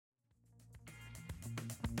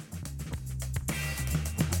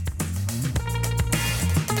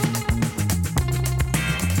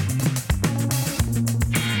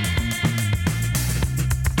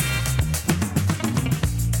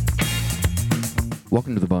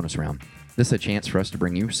Welcome to the bonus round. This is a chance for us to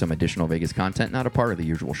bring you some additional Vegas content not a part of the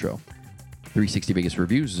usual show. 360 Vegas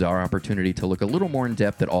Reviews is our opportunity to look a little more in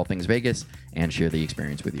depth at all things Vegas and share the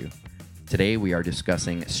experience with you. Today we are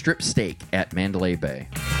discussing StripSteak at Mandalay Bay.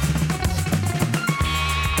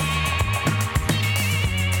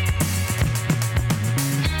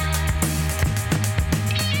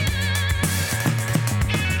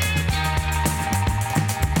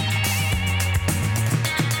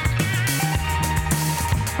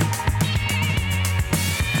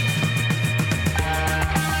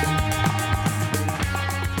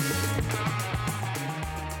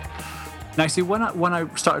 Now, see, when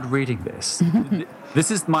I started reading this, this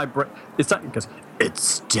is my brain. It's like, it goes, it's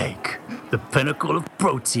steak, the pinnacle of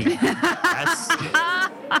protein.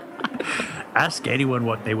 Ask anyone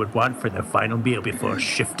what they would want for their final meal before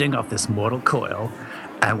shifting off this mortal coil,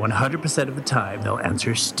 and 100% of the time they'll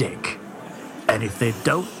answer steak. And if they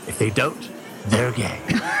don't, they're gay.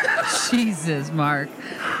 Jesus, Mark.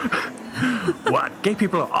 What? Gay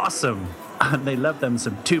people are awesome, and they love them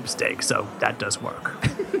some tube steak, so that does work.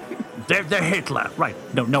 They're Hitler. Right.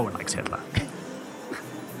 No one likes Hitler.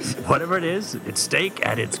 Whatever it is, it's steak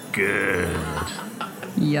and it's good.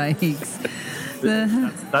 Yikes.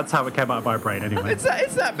 That's how it came out of my brain anyway.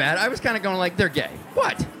 It's not bad. I was kind of going like, they're gay.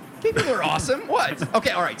 What? Gay people are awesome. What?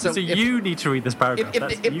 Okay, all right. So you need to read this paragraph.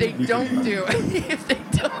 If they don't,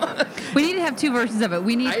 we need to have two versions of it.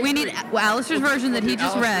 We need Alistair's version that he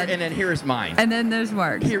just read, and then here's mine. And then there's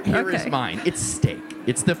Mark's. Here is mine. It's steak.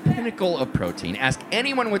 It's the pinnacle of protein. Ask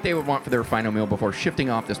anyone what they would want for their final meal before shifting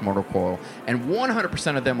off this mortal coil, and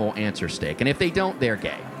 100% of them will answer steak. And if they don't, they're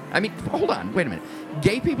gay. I mean, hold on, wait a minute.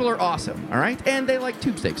 Gay people are awesome, all right? And they like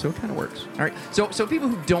tube steak, so it kind of works, all right? So people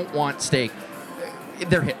who don't want steak,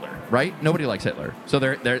 they're Hitler, right? Nobody likes Hitler, so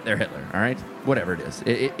they're Hitler, all right? Whatever it is.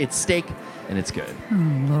 It's steak, and it's good.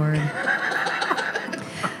 Oh, Lord.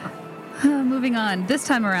 Moving on. This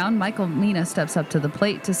time around, Michael Mina steps up to the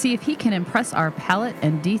plate to see if he can impress our pallet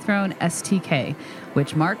and dethrone STK,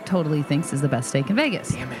 which Mark totally thinks is the best steak in Vegas.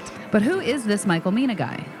 Damn it. But who is this Michael Mina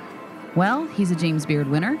guy? Well, he's a James Beard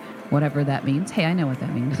winner, whatever that means. Hey, I know what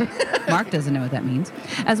that means. Mark doesn't know what that means.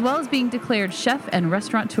 As well as being declared chef and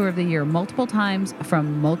restaurateur of the year multiple times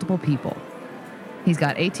from multiple people. He's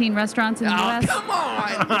got 18 restaurants in the U.S. Oh, come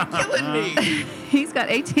on. You're killing me. He's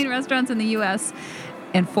got 18 restaurants in the U.S.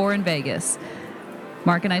 and 4 in Vegas.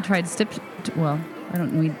 Mark and I tried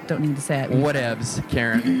we don't need to say it. What-evs,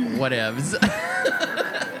 Karen. What-evs.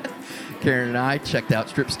 Karen and I checked out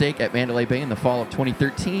StripSteak at Mandalay Bay in the fall of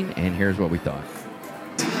 2013, and here's what we thought.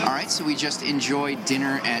 All right, so we just enjoyed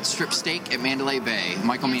dinner at StripSteak at Mandalay Bay,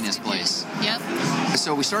 Michael Mina's place. Yep.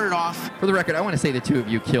 So we started off. For the record, I want to say the two of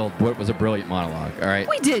you killed what was a brilliant monologue, all right?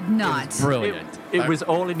 We did not. It was brilliant. It was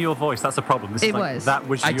all in your voice. That's the problem. It was. That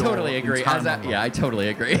was I your totally agree. entire monologue. Yeah, I totally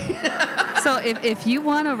agree. So if you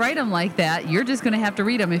want to write them like that, you're just going to have to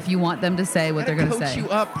read them if you want them to say what they're going to say. Coach you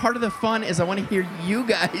up. Part of the fun is I want to hear you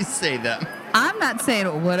guys say them. I'm not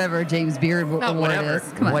saying whatever James Beard Not award whatever.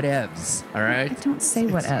 is. Come on. What-evs, all right? I don't say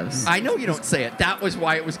what-evs. I know you don't say it. That was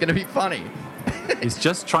why it was going to be funny. He's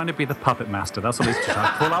just trying to be the puppet master. That's what he's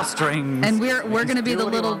trying to pull our strings. And we're going to be the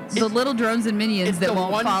little drones and minions that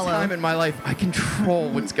won't follow. It's the one time in my life I control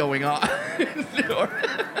what's going on.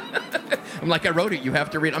 I'm like, I wrote it. You have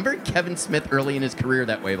to read. I'm very Kevin Smith early in his career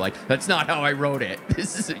that way. Like, that's not how I wrote it.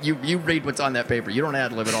 This is you read what's on that paper. You don't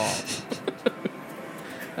ad-lib at all.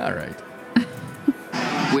 All right.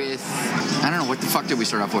 With, I don't know, what the fuck did we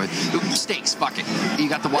start off with? Steaks, bucket. You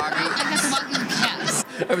got the wagyu? I got the wagyu calves.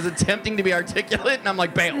 I was attempting to be articulate, and I'm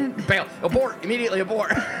like, bail, abort, immediately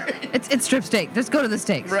abort. It's StripSteak. Just go to the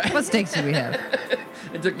steaks. Right. What steaks do we have?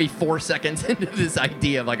 It took me 4 seconds into this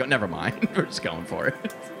idea of like, oh, never mind. We're just going for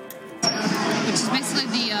it. Which is basically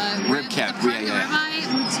the Rib cap. the part of the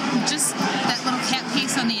ribeye, with just that little cap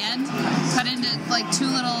piece on the end, cut into like 2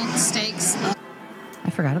 little steaks. I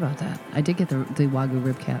forgot about that. I did get the Wagyu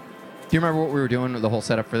rib cap. Do you remember what we were doing with the whole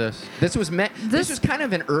setup for this? This was kind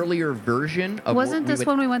of an earlier version of Wasn't this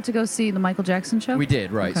when we went to go see the Michael Jackson show? We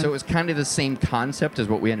did, right. Okay. So it was kind of the same concept as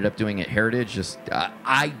what we ended up doing at Heritage. Just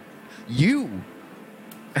you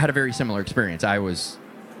had a very similar experience. I was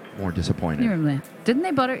more disappointed. You remember that? Didn't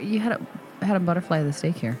they you had a butterfly the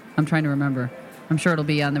steak here? I'm trying to remember. I'm sure it'll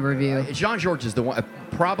be on the review. Jean-Georges is the one,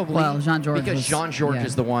 probably. Well, Jean-Georges because was- Jean-Georges yeah.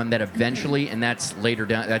 is the one that eventually, and that's later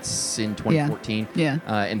down. That's in 2014. Yeah.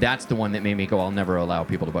 And that's the one that made me go, I'll never allow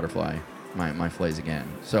people to butterfly my fillets again.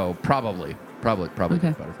 So probably Okay.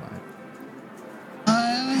 butterfly.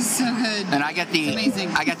 Oh, it was so good. And I got the It's amazing.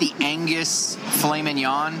 I got the Angus filet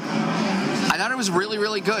mignon. I thought it was really,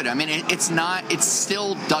 really good. I mean, it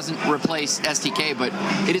still doesn't replace STK, but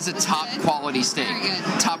it is a top quality steak. Very good.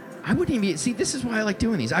 Top. I wouldn't even see. This is why I like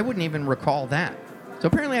doing these. I wouldn't even recall that. So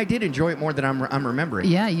apparently, I did enjoy it more than I'm remembering.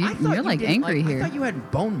 Yeah, I thought you're like didn't angry here. I thought you had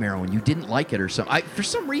bone marrow and you didn't like it or something. For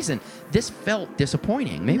some reason, this felt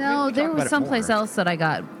disappointing. Maybe No, we there talk was about it someplace more. else that I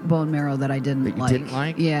got bone marrow that I didn't That you like. didn't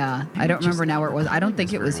like? Yeah, I don't remember now where it was. I don't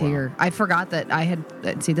think it was very well. here. I forgot that I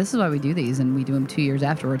had. See, this is why we do these, and we do them 2 years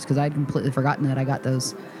afterwards because I'd completely forgotten that I got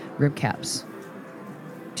those rib caps.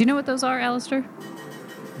 Do you know what those are, Alistair?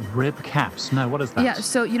 Rib caps. No, what is that? Yeah.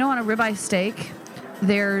 So you know, on a ribeye steak,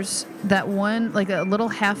 there's that one like a little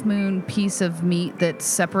half moon piece of meat that's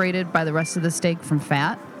separated by the rest of the steak from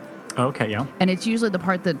fat. Okay, yeah. And it's usually the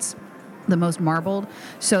part that's the most marbled.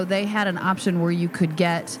 So they had an option where you could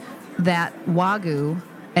get that wagyu,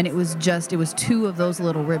 and it was 2 of those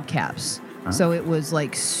little rib caps. So it was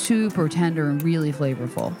like super tender and really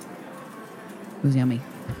flavorful. It was yummy.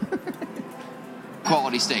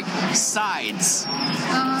 Quality steak. Sides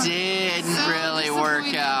didn't so really work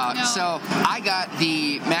disappointing. out. No. So I got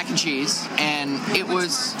the mac and cheese, and it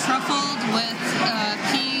was Truffled with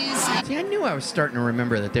peas. See, I knew I was starting to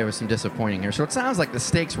remember that there was some disappointing here. So it sounds like the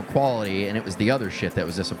steaks were quality, and it was the other shit that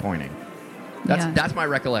was disappointing. Yeah. That's my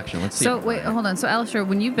recollection. Let's see. So if I'm wait, right. hold on. So Alistair,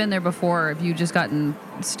 when you've been there before, have you just gotten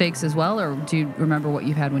steaks as well, or do you remember what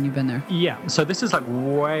you've had when you've been there? Yeah, so this is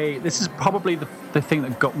this is probably the thing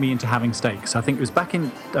that got me into having steaks. I think it was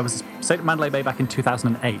I was stayed at Mandalay Bay back in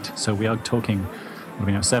 2008, so we are talking,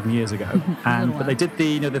 7 years ago. But they did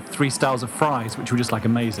the 3 styles of fries, which were just like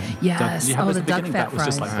amazing. Yes. Did you have Oh, those the at the duck beginning? fat That was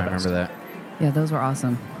just like fries. the I best. remember that. Yeah, those were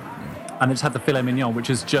awesome. And they just had the filet mignon,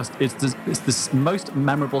 which is just it's the most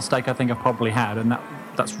memorable steak I think I've probably had, and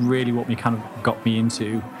that's really what got me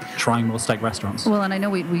into trying more steak restaurants. Well, and I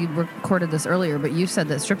know we recorded this earlier, but you said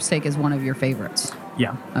that StripSteak is one of your favorites.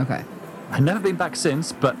 Yeah. Okay. I've never been back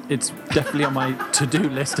since, but it's definitely on my to-do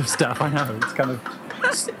list of stuff. I know.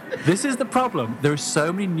 This is the problem. There are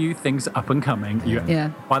so many new things up and coming.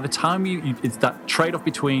 Yeah. By the time it's that trade-off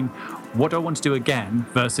between what do I want to do again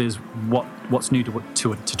versus what's new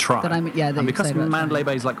to try. That and you're because excited about Mandalay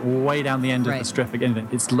trying. Bay is like way down the end of Right. the strip again,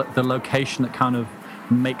 it's the location that kind of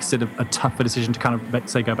makes it a tougher decision to kind of,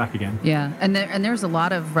 let's say, go back again. Yeah, and there's a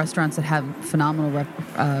lot of restaurants that have phenomenal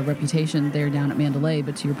reputation there down at Mandalay.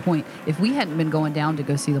 But to your point, if we hadn't been going down to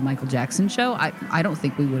go see the Michael Jackson show, I don't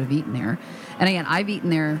think we would have eaten there. And again, I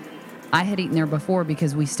had eaten there before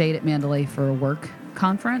because we stayed at Mandalay for a work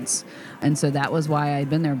conference, and so that was why I'd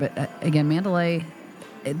been there. But again, Mandalay,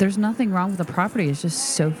 there's nothing wrong with the property. It's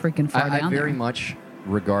just so freaking far down I very there. much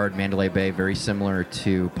regard Mandalay Bay very similar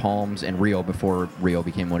to Palms and Rio before Rio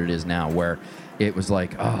became what it is now, where it was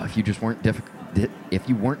like, oh, if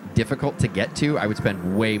you weren't difficult to get to, I would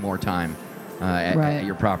spend way more time at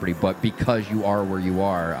your property. But because you are where you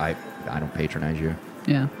are, I don't patronize you.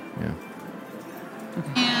 Yeah. Yeah.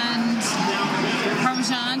 And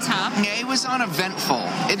Parmesan on top. Yeah, it was uneventful.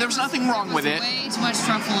 There was nothing wrong with it. Way too much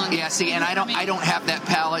truffle on it. Yeah, see, and I don't have that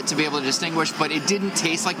palate to be able to distinguish, but it didn't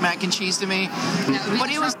taste like mac and cheese to me. But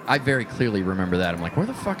it was. I very clearly remember that. I'm like, where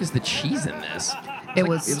the fuck is the cheese in this? It It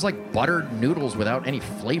was- was like buttered noodles without any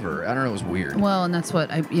flavor. I don't know. It was weird. Well, and that's what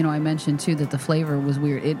I mentioned too, that the flavor was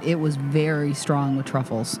weird. It was very strong with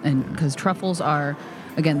truffles, and because truffles are,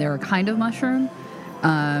 again, they're a kind of mushroom,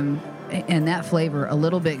 and that flavor a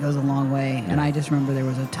little bit goes a long way. And I just remember there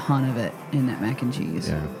was a ton of it in that mac and cheese.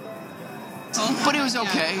 Yeah. But it was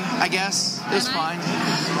okay, I guess. It's And fine.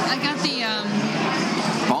 I got the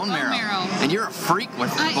Bone marrow. And you're a freak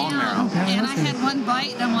with bone marrow. Okay, and I listen. had one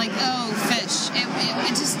bite, and I'm like, oh, fish.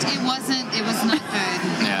 It was not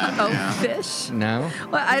good. Yeah. Oh, yeah. fish? No.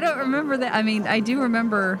 Well, I don't remember that. I mean, I do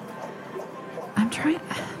remember. I'm trying.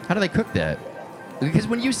 How do they cook that? Because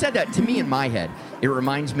when you said that to me in my head, it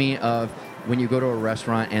reminds me of when you go to a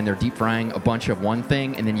restaurant and they're deep frying a bunch of one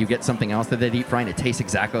thing, and then you get something else that they deep fry, and it tastes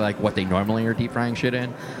exactly like what they normally are deep frying shit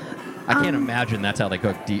in. I can't imagine that's how they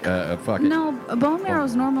cook fucking. No, bone marrow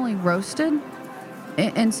is normally roasted.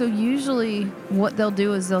 And so usually what they'll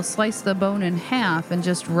do is they'll slice the bone in half and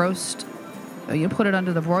just roast, you put it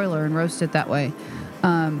under the broiler and roast it that way.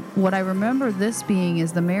 What I remember this being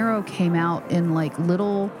is the marrow came out in like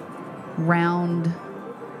little round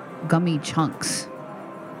gummy chunks.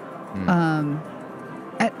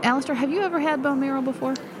 Alistair, have you ever had bone marrow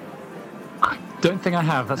before? I don't think I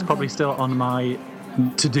have. That's probably still on my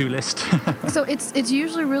to-do list. So it's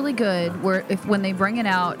usually really good when they bring it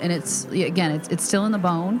out and it's still in the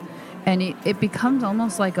bone, and it becomes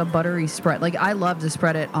almost like a buttery spread. Like I love to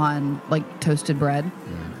spread it on like toasted bread,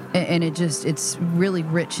 and it's really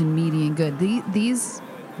rich and meaty and good. These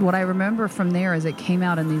what I remember from there is it came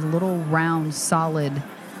out in these little round, solid,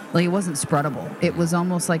 like it wasn't spreadable. It was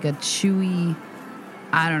almost like a chewy,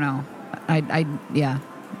 I don't know.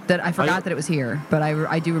 I forgot that it was here, but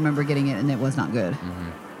I do remember getting it, and it was not good.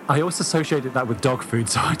 I also associated that with dog food,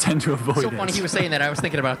 so I tend to avoid it. So funny he was saying that. I was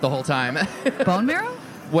thinking about it the whole time. Bone marrow?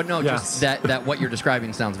 What? No, Yes. just that what you're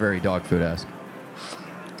describing sounds very dog food-esque.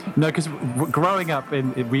 No, because growing up, there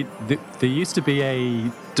used to be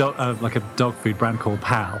a dog food brand called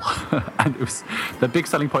Pal, and it was the big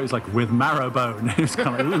selling point was like with marrow bone. It was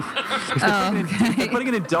kind of like, oof. If they're putting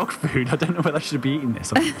it in dog food, I don't know whether I should be eating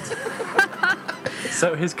this or not.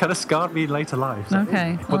 So it's kind of scarred me in later life. So,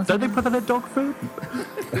 Okay. But don't they put that in dog food?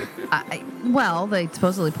 Well, they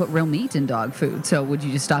supposedly put real meat in dog food. So would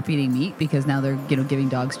you just stop eating meat because now they're giving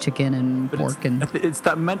dogs chicken and pork and? It's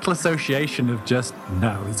that mental association of just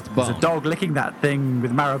no. There's a dog licking that thing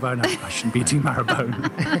with marrow bone. I shouldn't be eating marrow bone.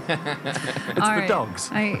 It's All for right. dogs.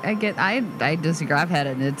 I disagree. I've had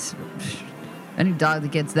it. And it's any dog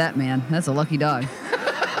that gets that, man, that's a lucky dog.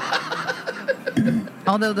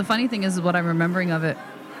 Although the funny thing is what I'm remembering of it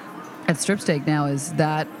at StripSteak now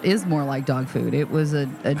is more like dog food. It was a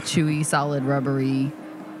chewy, solid, rubbery,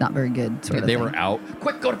 not very good sort of They thing. were out.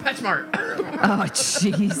 Quick, go to PetSmart. Oh,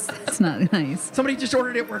 jeez. That's not nice. Somebody just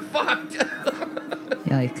ordered it. We're fucked.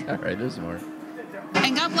 Yikes. All right, there's more.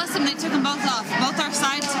 And God bless them, they took them both off. Both our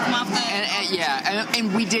sides took them off the...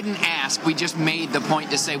 And we didn't ask. We just made the point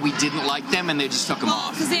to say we didn't like them, and they just took them Well,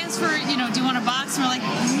 off. because they asked for, do you want a box? And we're like,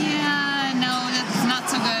 yeah, no, that's not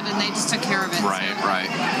so good. And they just took care of it.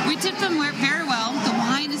 Right. We tipped them very well. The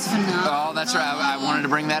wine is phenomenal. Oh, that's right. I wanted to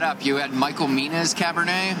bring that up. You had Michael Mina's Cabernet,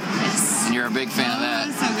 Yes. and you're a big fan of Oh, that.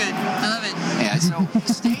 it's so good. I love it. Yeah, so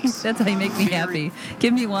steaks. That's how you make me happy.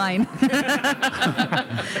 Give me wine.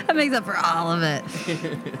 That makes up for all of it.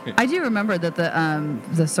 I do remember that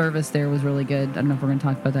the service there was really good. I don't know if we're going to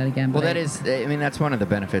talk about that again. Well, but that's one of the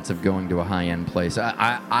benefits of going to a high-end place.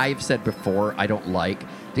 I've said before, I don't like,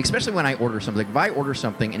 especially when I order something. If I order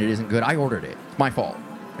something and it isn't good, I ordered it. It's my fault,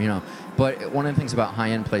 But one of the things about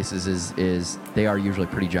high-end places is they are usually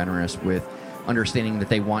pretty generous with understanding that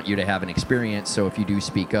they want you to have an experience. So if you do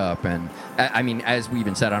speak up, and I mean, as we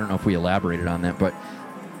even said, I don't know if we elaborated on that, but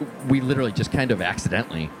we literally just kind of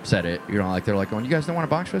accidentally said it. Like they're like, "Oh, you guys don't want a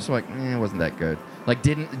box for this?" We're like, it wasn't that good. Like,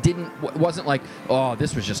 wasn't like, "Oh,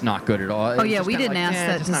 this was just not good at all." Oh yeah, we didn't ask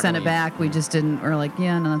that to send it back. We just didn't. We're like,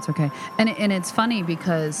 yeah, no, that's okay. And it's funny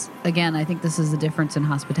because again, I think this is the difference in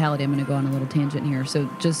hospitality. I'm going to go on a little tangent here. So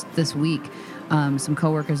just this week, some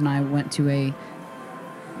coworkers and I went to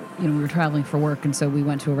we were traveling for work, and so we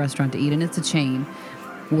went to a restaurant to eat, and it's a chain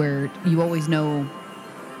where you always know.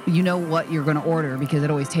 You know what you're going to order because it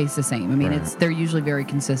always tastes the same. I mean, Right. they're usually very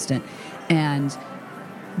consistent, and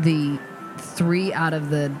the 3 out of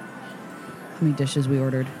the how many dishes we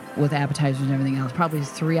ordered with appetizers and everything else, probably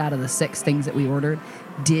 3 out of the 6 things that we ordered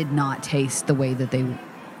did not taste the way that they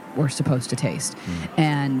were supposed to taste,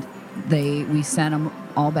 and we sent them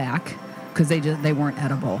all back because they weren't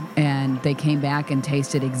edible, and they came back and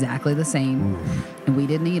tasted exactly the same, and we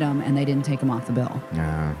didn't eat them, and they didn't take them off the bill.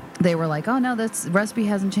 Yeah. They were like, "Oh no, this recipe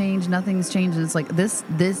hasn't changed. Nothing's changed." And it's like this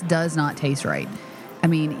does not taste right. I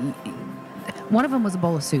mean, one of them was a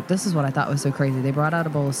bowl of soup. This is what I thought was so crazy. They brought out a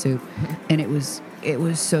bowl of soup, and it was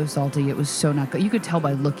so salty. It was so not good. You could tell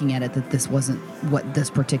by looking at it that this wasn't what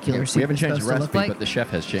this particular soup We haven't was changed the supposed to look recipe, like. but the chef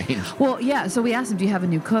has changed. Well, yeah. So we asked them, "Do you have a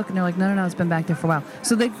new cook?" And they're like, "No, it's been back there for a while."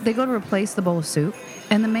 So they go to replace the bowl of soup,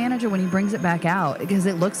 and the manager, when he brings it back out, because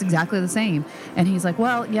it looks exactly the same, and he's like,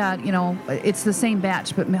 "Well, yeah, it's the same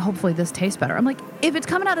batch, but hopefully this tastes better." I'm like, if it's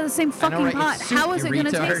coming out of the same I know, fucking right? pot, It's soup, how is you it going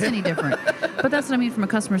to retard. taste any different? But that's what I mean from a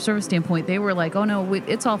customer service standpoint. They were like, "Oh no,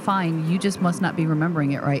 it's all fine. You just must not be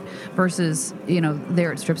remembering it right." Versus,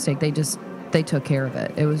 there at StripSteak, they took care of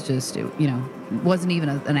it. It was just, wasn't even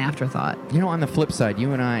an afterthought. On the flip side,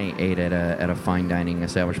 you and I ate at a fine dining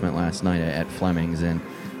establishment last night at Fleming's, and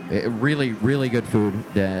really, really good food,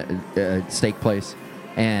 steak place.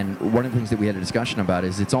 And one of the things that we had a discussion about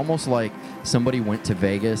is it's almost like somebody went to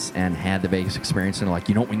Vegas and had the Vegas experience, and they're like,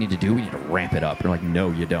 what we need to do? We need to ramp it up. They're like,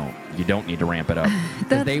 no, you don't. You don't need to ramp it up.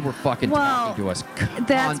 Because they were fucking talking to us constantly.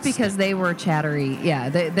 That's because they were chattery. Yeah,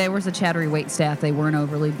 there was a chattery wait staff. They weren't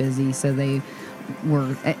overly busy, so they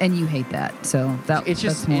were, and you hate that. So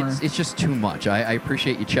that's more. It's just too much. I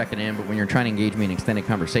appreciate you checking in, but when you're trying to engage me in extended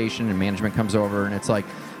conversation and management comes over and it's like,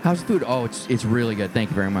 how's the food? Oh, it's really good. Thank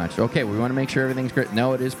you very much. Okay, we want to make sure everything's great.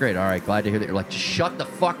 No, it is great. All right, glad to hear that. You're like, shut the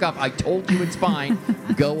fuck up. I told you it's fine.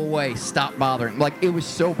 Go away. Stop bothering. Like, it was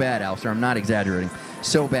so bad, Alistair. I'm not exaggerating.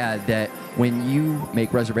 So bad that when you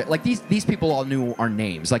make reservation, like these people all knew our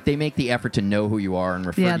names. Like they make the effort to know who you are and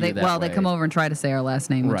refer to you that way. They come over and try to say our last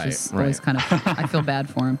name, which is always kind of, I feel bad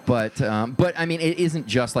for them. But I mean, it isn't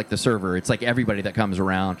just like the server. It's like everybody that comes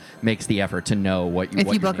around makes the effort to know what you. If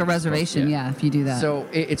what you your book a name is supposed to reservation, be. if you do that. So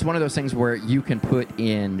it's one of those things where you can put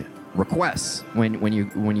in requests when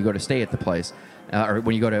you go to stay at the place. Or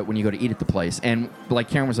when you go to eat at the place, and like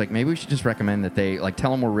Karen was like, maybe we should just recommend that they like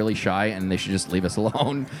tell them we're really shy and they should just leave us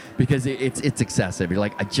alone because it's excessive. You're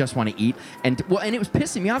like, I just want to eat, and it was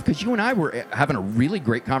pissing me off because you and I were having a really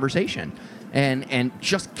great conversation, and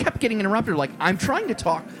just kept getting interrupted. Like I'm trying to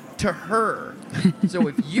talk to her, so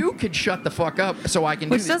if you could shut the fuck up so I can.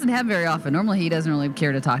 Which doesn't happen very often. Normally, he doesn't really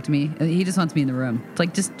care to talk to me. He just wants me in the room. It's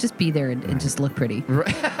like just be there and just look pretty.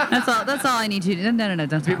 Right. That's all I need you to do. No,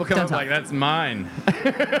 don't People talk. come Don't up like, that's mine.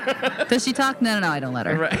 talk. Does she talk? No, I don't let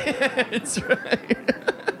her. Right. It's right.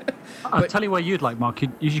 I'll tell you where you'd like, Mark.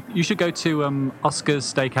 You should go to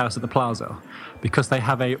Oscar's Steakhouse at the Plaza because they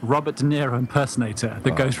have a Robert De Niro impersonator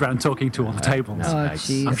that goes around talking to all the tables. No. Oh, Nice.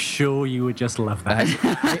 jeez. I'm sure you would just love that.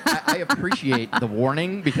 I appreciate the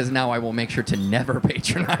warning because now I will make sure to never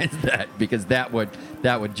patronize that because that would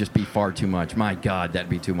just be far too much. My God, that'd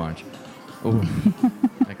be too much. Ooh.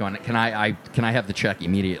 Can I have the check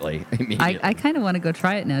immediately? I kind of want to go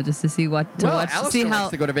try it now just to see what to watch. Alistair likes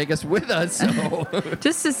to go to Vegas with us, so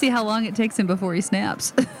Just to see how long it takes him before he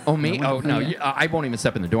snaps. oh me? Oh no, I won't even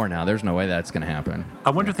step in the door now. There's no way that's going to happen. I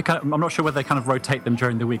wonder if I'm not sure whether they kind of rotate them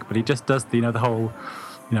during the week, but he just does the whole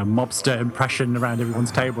mobster impression around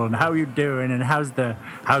everyone's table and how are you doing and how's the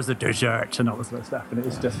dessert and all this sort of stuff, and it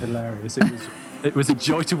was just hilarious. It was a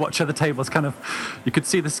joy to watch other tables. Kind of, you could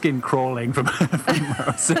see the skin crawling from where I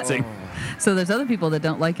was sitting. So there's other people that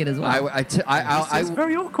don't like it as well. It's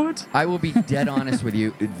very awkward. I will be dead honest with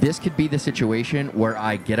you. This could be the situation where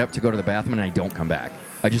I get up to go to the bathroom and I don't come back.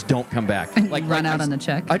 I just don't come back. Like run out on the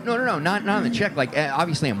check? No, not on the check. Like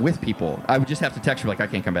obviously I'm with people. I would just have to text you like I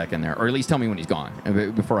can't come back in there, or at least tell me when he's gone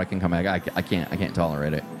before I can come back. I can't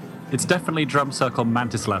tolerate it. It's definitely drum circle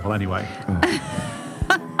mantis level anyway.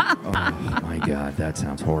 Oh my God, that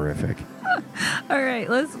sounds horrific. All right,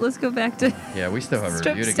 let's go back to Yeah, we still have a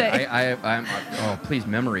Strip review to steak. get. Oh, please,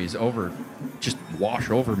 memories just wash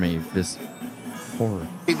over me. This horror.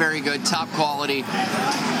 Very good, top quality.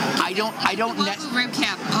 I don't. Wagyu rib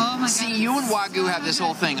cap. Oh my god. See, you and Wagyu have this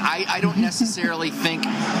whole thing. I don't necessarily think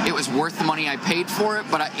it was worth the money I paid for it,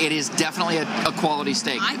 but it is definitely a quality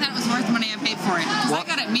steak. I thought it was worth the money I paid for it. 'Cause I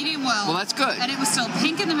got it medium well. Well, that's good. And it was still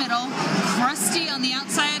pink in the middle, crusty on the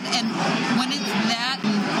outside, and when it's that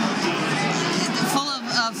full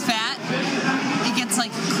of fat, it gets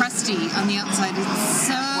like crusty on the outside. It's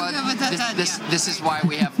so good with that. This is why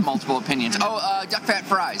we have multiple opinions. Oh, duck fat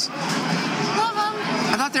fries. Love them.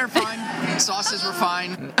 I thought they were fine. Sauces were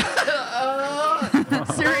fine.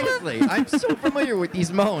 Seriously, I'm so familiar with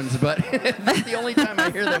these moans, but this is the only time I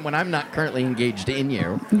hear them when I'm not currently engaged in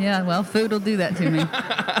you. Yeah, well, food will do that to me.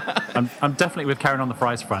 I'm definitely with Karen on the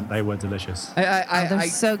fries front. They were delicious. They're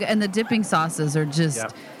so good, and the dipping sauces are just.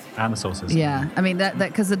 Yep. And the sauces. Yeah, I mean that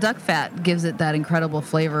because the duck fat gives it that incredible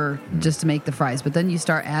flavor just to make the fries, but then you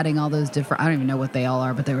start adding all those different. I don't even know what they all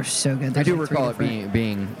are, but they were so good. I There's do like three recall it different-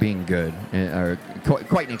 being good, or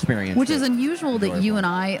quite an experience. Which is unusual that you and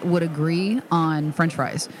I would agree on French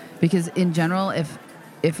fries, because in general, if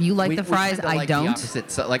you like the fries, tend to I like the don't.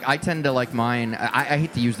 opposite. So, like I tend to like mine. I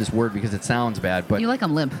hate to use this word because it sounds bad, but You like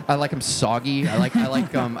them limp. I like them soggy. I like I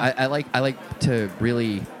like to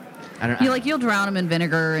really. I don't. You'll drown them in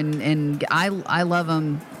vinegar, and I love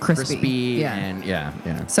them crispy. Yeah. And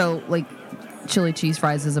yeah. So like chili cheese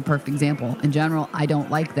fries is a perfect example. In general, I don't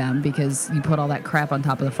like them because you put all that crap on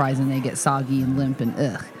top of the fries and they get soggy and limp and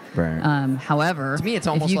ugh. Right. However, To me, it's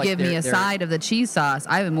almost if you like give me a they're- side of the cheese sauce,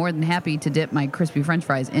 I'm more than happy to dip my crispy French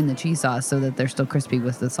fries in the cheese sauce so that they're still crispy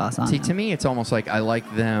with the sauce on See, them. to me, it's almost like I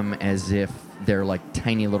like them as if they're like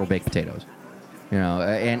tiny little baked potatoes. You know,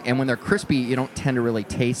 and when they're crispy, you don't tend to really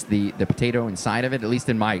taste the potato inside of it, at least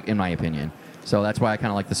in my opinion. So that's why I kind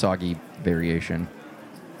of like the soggy variation.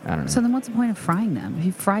 I don't know. So then what's the point of frying them? If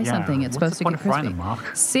you fry something, it's what's supposed the to point get of frying crispy. them,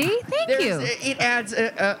 Mark? See? Thank you. It adds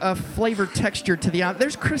a flavor texture to the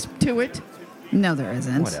There's crisp to it. No, there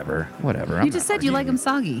isn't. Whatever. You just said you like them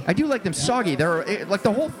soggy. I do like them soggy. They're like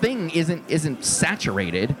the whole thing isn't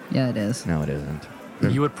saturated. Yeah, it is. No, it isn't.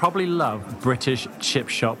 You would probably love British chip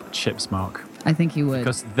shop chips, Mark, I think you would.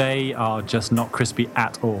 because they are just not crispy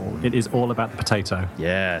at all. It is all about the potato.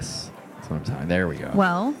 Yes. That's what I'm saying. There we go.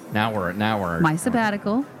 Well, Now we're my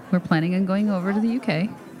sabbatical, we're planning on going over to the UK.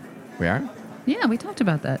 We are? Yeah, we talked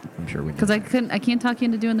about that. I'm sure we did. Because I can't talk you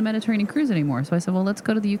into doing the Mediterranean cruise anymore. So I said, well, let's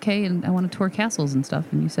go to the UK and I want to tour castles and stuff.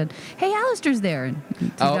 And you said, hey, Alistair's there. And so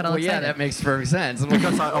you got all yeah, excited. that makes perfect sense.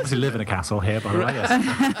 Because I obviously live in a castle here, by the way. Yes.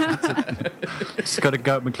 Just got to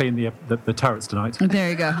go up and clean the turrets tonight. There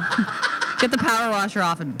you go. Get the power washer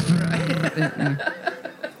off and.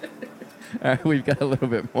 All right, we've got a little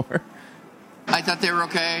bit more. I thought they were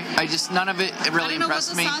okay. None of it really I don't know what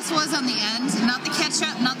impressed the me. sauce was on the end. Not the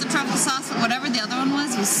ketchup, not the truffle sauce, but whatever the other one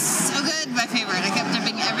was so good. My favorite. I kept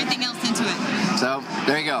dipping everything else into it. So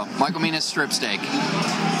there you go. Michael Mina's strip steak.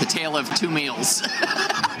 The tale of two meals.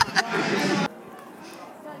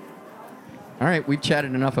 All right, we've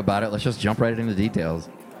chatted enough about it. Let's just jump right into details.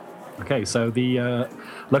 Okay, so the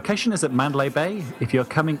location is at Mandalay Bay. If you're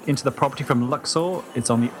coming into the property from Luxor, it's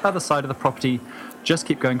on the other side of the property. Just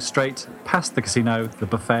keep going straight past the casino, the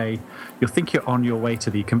buffet. You'll think you're on your way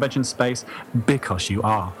to the convention space because you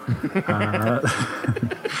are.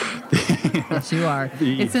 Yes, you are.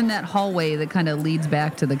 It's in that hallway that kind of leads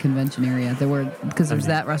back to the convention area. Because there's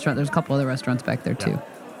that restaurant. There's a couple other restaurants back there, too.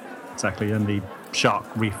 Exactly, and the shark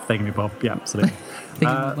reef thingamabob. Yeah, absolutely.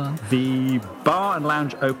 Thingamabob. The bar and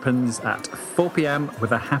lounge opens at 4 p.m.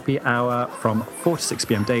 with a happy hour from 4 to 6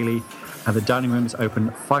 p.m. daily, and the dining rooms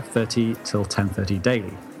open 5:30 till 10:30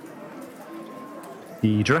 daily.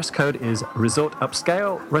 The dress code is resort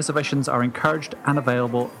upscale. Reservations are encouraged and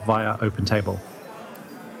available via Open Table.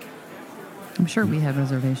 I'm sure we have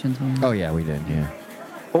reservations. Oh, yeah, we did, yeah.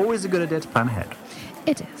 Always a good idea to plan ahead.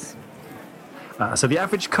 It is. So the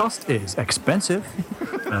average cost is expensive.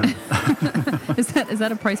 Is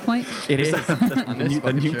that a price point? It is.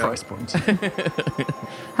 A new price point.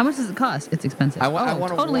 How much does it cost? It's expensive. I want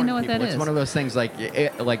to totally warn know what people. that It's is. one of those things like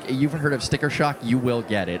you've heard of sticker shock. You will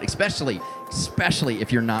get it, especially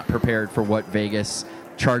if you're not prepared for what Vegas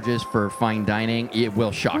charges for fine dining. It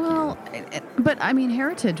will shock you. But I mean,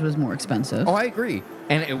 Heritage was more expensive. Oh, I agree,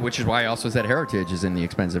 which is why I also said Heritage is in the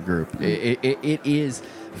expensive group. It is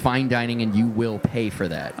fine dining, and you will pay for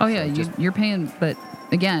that. Oh yeah, So you're paying, but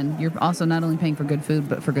again, you're also not only paying for good food,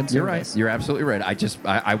 but for good service. You're right. You're absolutely right.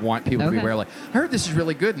 I want people to be aware. Like, I heard this is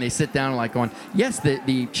really good, and they sit down like going, "Yes,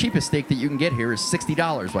 the cheapest steak that you can get here is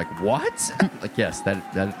 $60." Like, what? Like, yes,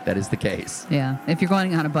 that is the case. Yeah, if you're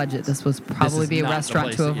going on a budget, this would probably be a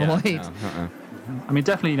restaurant to avoid. I mean,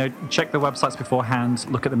 definitely, check the websites beforehand,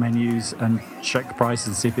 look at the menus, and check the prices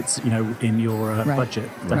and see if it's, in your budget.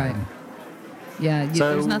 Right. Yeah,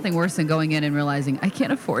 there's nothing worse than going in and realizing I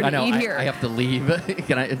can't afford to eat here. I have to leave.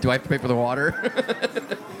 Do I have to pay for the water?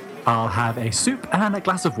 I'll have a soup and a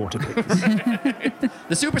glass of water, please.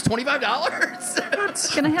 The soup is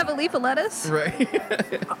 $25. Can I have a leaf of lettuce? Right.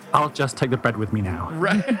 I'll just take the bread with me now.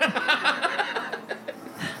 Right.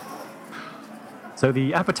 So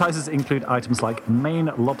the appetizers include items like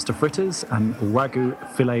Maine lobster fritters and Wagyu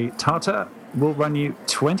filet tartar. Will run you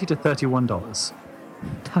 $20 to $31.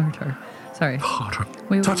 Tartar. Sorry. Tartar.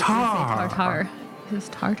 We Tartar. say tartar. It's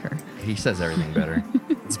tartar. He says everything better.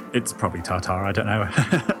 It's probably tartar, I don't know.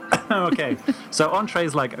 Okay, so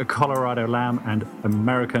entrees like a Colorado lamb and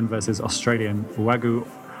American versus Australian Wagyu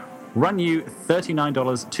run you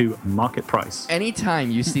 $39 to market price.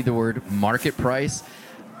 Anytime you see the word market price,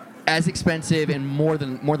 as expensive and more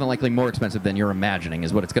than likely more expensive than you're imagining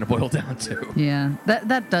is what it's going to boil down to. Yeah,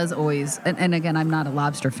 that does always. And again, I'm not a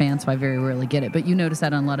lobster fan, so I very rarely get it. But you notice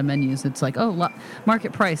that on a lot of menus. It's like,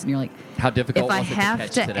 market price. And you're like, how difficult if I was it have to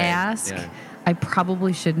catch to today? ask, Yeah. I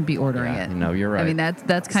probably shouldn't be ordering it. No, you're right. I mean,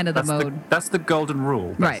 that's kind of the mode. That's the golden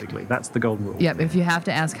rule, basically. Right. That's the golden rule. Yeah, if you have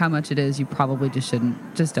to ask how much it is, you probably just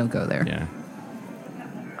don't go there. Yeah.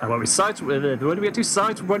 What do we get to?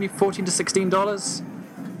 Sides will run you $14 to $16.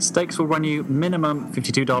 Steaks will run you minimum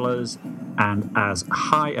 $52 and as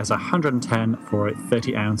high as $110 for a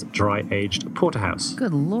 30-ounce dry-aged porterhouse.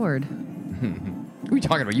 Good Lord. What are you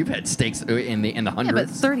talking about? You've had steaks in the Yeah, but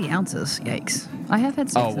hundreds. 30 ounces. Yikes. I have had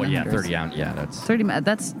steaks. Oh, well, in the yeah, hundreds. 30 ounce. Yeah, that's 30.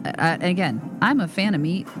 That's again. I'm a fan of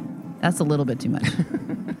meat. That's a little bit too much.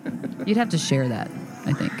 You'd have to share that,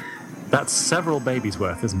 I think. That's several babies'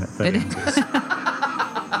 worth, isn't it? 30 ounces.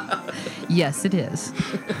 Yes, it is.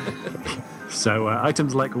 So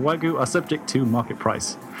items like Wagyu are subject to market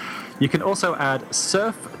price. You can also add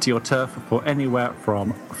surf to your turf for anywhere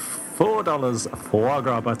from $4 foie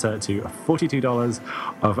gras butter to $42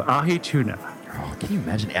 of ahi tuna. Oh, can you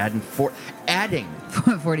imagine adding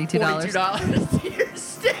 $42. to your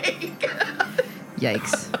steak?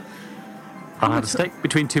 Yikes. I'll have a steak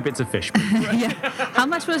between two bits of fish. Yeah. How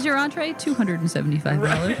much was your entree? $275.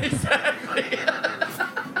 Right, exactly.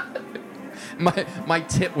 My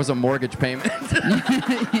tip was a mortgage payment.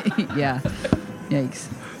 Yeah. Yikes.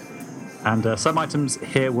 And some items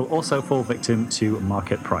here will also fall victim to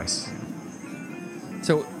market price.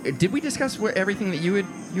 So, did we discuss everything that you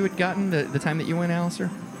had gotten the time that you went, Alistair?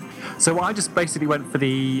 So I just basically went for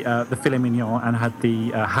the filet mignon and had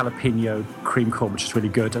the jalapeno cream corn, which is really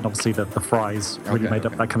good, and obviously the fries really made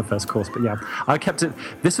up that kind of first course. But yeah, I kept it.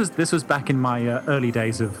 This was back in my early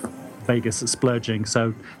days of Vegas splurging,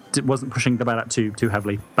 so it wasn't pushing the boat too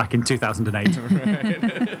heavily back in 2008.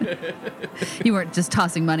 You weren't just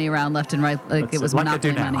tossing money around left and right like it was like I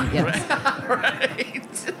do Monopoly now. money. Yes.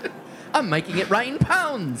 Right. I'm making it right in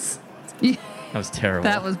pounds. That was terrible.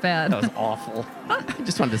 That was bad. That was awful. I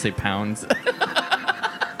just wanted to say pounds.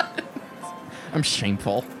 I'm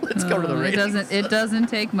shameful. Let's go to the ratings. It doesn't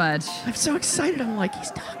take much. I'm so excited. I'm like,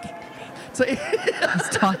 he's talking to me. So He's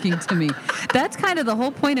talking to me. That's kind of the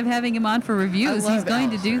whole point of having him on for reviews. He's going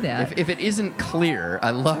to do that. If it isn't clear,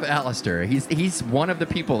 I love Alistair. He's one of the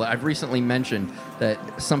people that I've recently mentioned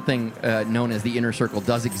that something known as the inner circle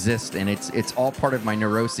does exist, and it's all part of my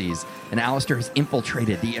neuroses. And Alistair has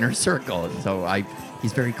infiltrated the inner circle, so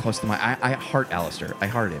he's very close to I heart Alistair. I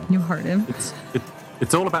heart him. You heart him.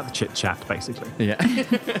 It's all about the chit chat, basically. Yeah.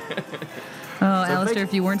 Oh, Alistair,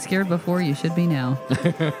 if you weren't scared before, you should be now.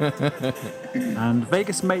 And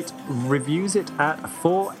Vegas Mate reviews it at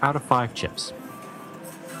 4 out of 5 chips.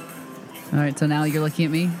 All right, so now you're looking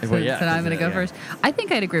at me. So, Well, yeah, so now I'm going to go yeah. first. I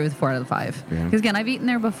think I'd agree with 4 out of 5. Yeah. Because again, I've eaten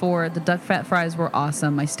there before. The duck fat fries were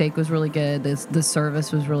awesome. My steak was really good. The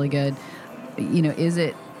service was really good. You know, is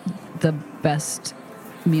it the best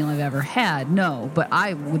meal I've ever had? No, but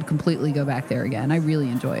I would completely go back there again. I really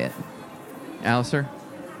enjoy it. Alistair?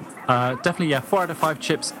 Definitely, yeah. 4 out of 5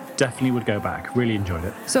 chips. Definitely would go back. Really enjoyed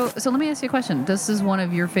it. So let me ask you a question. This is one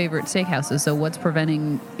of your favorite steakhouses. So what's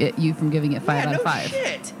preventing you from giving it 5 out of 5?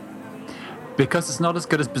 Shit. Because it's not as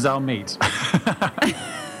good as Bizarre Meat.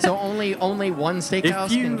 So only one steakhouse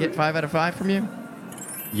can get 5 out of 5 from you?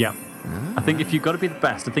 Yeah. I think if you've got to be the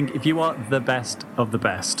best, I think if you are the best of the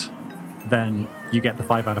best, then you get the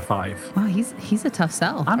 5 out of 5. Wow, he's a tough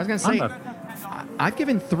sell. I was going to say, I've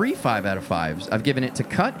given 3 5 out of 5s. I've given it to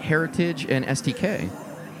Cut, Heritage, and STK.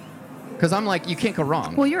 Because I'm like, you can't go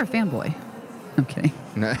wrong. Well, you're a fanboy. I'm kidding.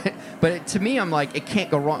 But to me, I'm like, it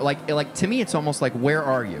can't go wrong. Like to me, it's almost like, where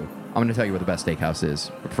are you? I'm going to tell you where the best steakhouse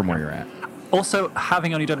is from where you're at. Also,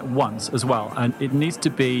 having only done it once as well, and it needs to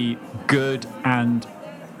be good and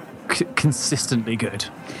consistently good.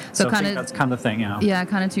 So I think that's kind of the thing, yeah. Yeah,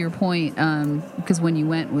 kind of to your point, because when you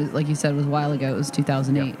went, was like you said, was a while ago. It was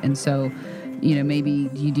 2008, Yep. and so maybe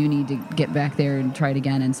you do need to get back there and try it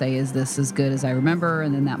again and say, is this as good as I remember?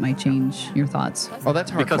 And then that might change your thoughts. Oh,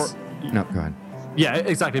 that's hard. Because no, go ahead. Yeah,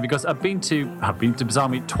 exactly. Because I've been to Bizarre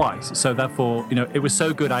Meat twice, so therefore, it was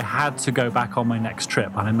so good I had to go back on my next trip,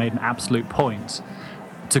 and I made an absolute point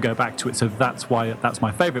to go back to it. So that's why that's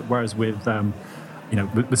my favorite. Whereas with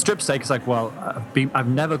with StripSteak, it's like, well, I've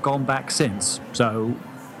never gone back since. So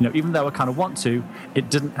even though I kind of want to, it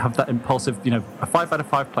didn't have that impulsive. A 5 out of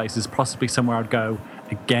 5 place is possibly somewhere I'd go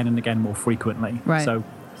again and again more frequently. Right. So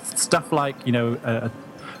stuff like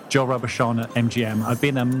Joe Robuchon at MGM, I've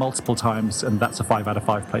been there multiple times, and that's a 5 out of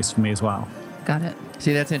 5 place for me as well. Got it.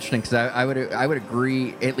 See, that's interesting because I would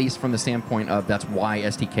agree, at least from the standpoint of that's why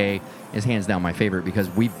STK is hands down my favorite, because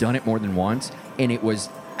we've done it more than once and it was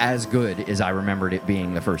as good as I remembered it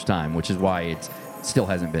being the first time, which is why it still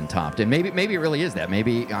hasn't been topped. And maybe it really is that.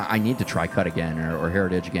 Maybe I need to try Cut again or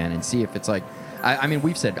Heritage again and see if it's like. I mean,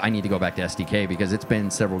 we've said I need to go back to STK because it's been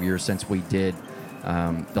several years since we did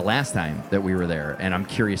the last time that we were there, and I'm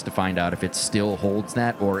curious to find out if it still holds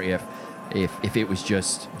that or if it was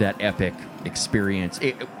just that epic experience.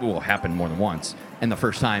 It will happen more than once, and the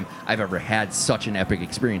first time I've ever had such an epic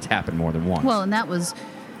experience happen more than once. Well, and that was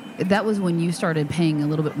when you started paying a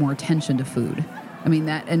little bit more attention to food. I mean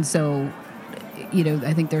and so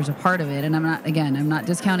I think there's a part of it, and I'm not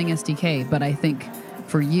discounting STK, but I think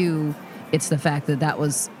for you it's the fact that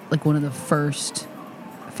was like one of the first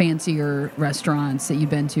fancier restaurants that you've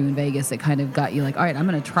been to in Vegas that kind of got you like, all right, I'm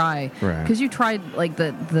going to try. Because you tried like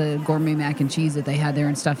the gourmet mac and cheese that they had there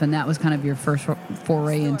and stuff, and that was kind of your first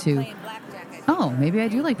foray into, oh, maybe I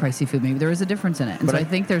do like pricey food. Maybe there is a difference in it. And so I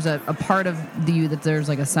think there's a part of you that there's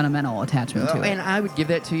like a sentimental attachment to it. And I would give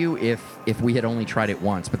that to you if we had only tried it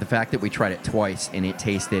once. But the fact that we tried it twice and it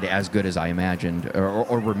tasted as good as I imagined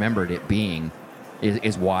or remembered it being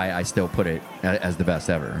is why I still put it as the best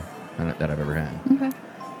ever that I've ever had. Okay.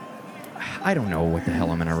 I don't know what the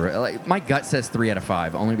hell I'm gonna like. My gut says 3 out of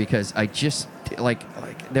 5, only because I just like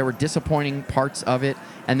there were disappointing parts of it,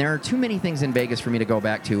 and there are too many things in Vegas for me to go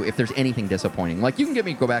back to if there's anything disappointing. Like you can get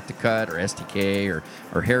me go back to Cut or STK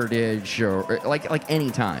or Heritage or like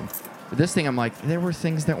any time. This thing, I'm like, there were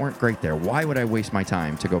things that weren't great there. Why would I waste my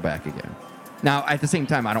time to go back again? Now, at the same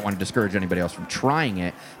time, I don't want to discourage anybody else from trying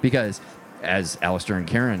it because, as Alistair and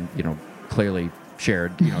Karen, clearly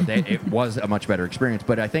shared, it was a much better experience.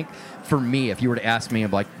 But I think for me, if you were to ask me,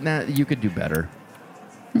 I'm like, nah, you could do better.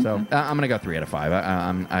 So I'm going to go 3 out of 5.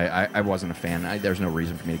 I wasn't a fan. There's no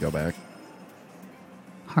reason for me to go back.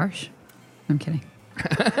 Harsh. I'm kidding.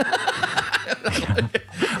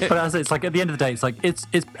 But as it's like at the end of the day, it's like it's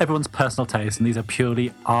everyone's personal taste, and these are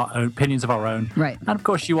purely our own opinions of our own. Right. And of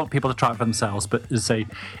course, you want people to try it for themselves. But as I say,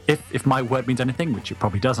 if my word means anything, which it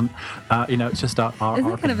probably doesn't, it's just our. Isn't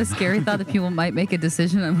our it kind of a scary thought that people might make a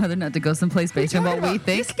decision on whether or not to go someplace based on what we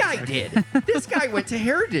think? This guy did. This guy went to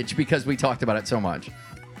Heritage because we talked about it so much.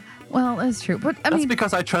 Well, that's true. But That's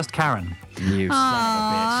because I trust Karen. You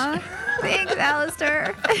son of a bitch. Thanks,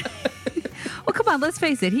 Alistair. Well, come on, let's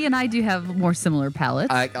face it. He and I do have more similar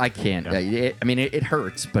palates. I can't. It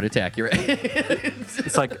hurts, but it's accurate.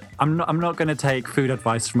 It's like I'm not going to take food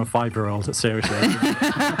advice from a 5-year-old seriously.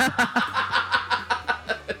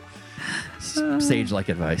 Sage-like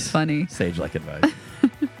advice. Funny. Sage-like advice.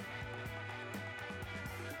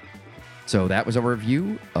 So that was a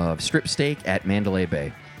review of StripSteak at Mandalay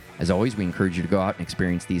Bay. As always, we encourage you to go out and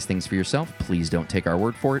experience these things for yourself. Please don't take our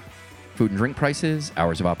word for it. Food and drink prices,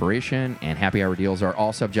 hours of operation, and happy hour deals are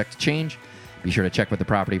all subject to change. Be sure to check with the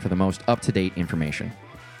property for the most up-to-date information.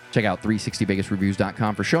 Check out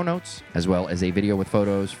 360vegasreviews.com for show notes, as well as a video with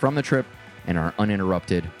photos from the trip and our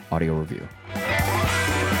uninterrupted audio review.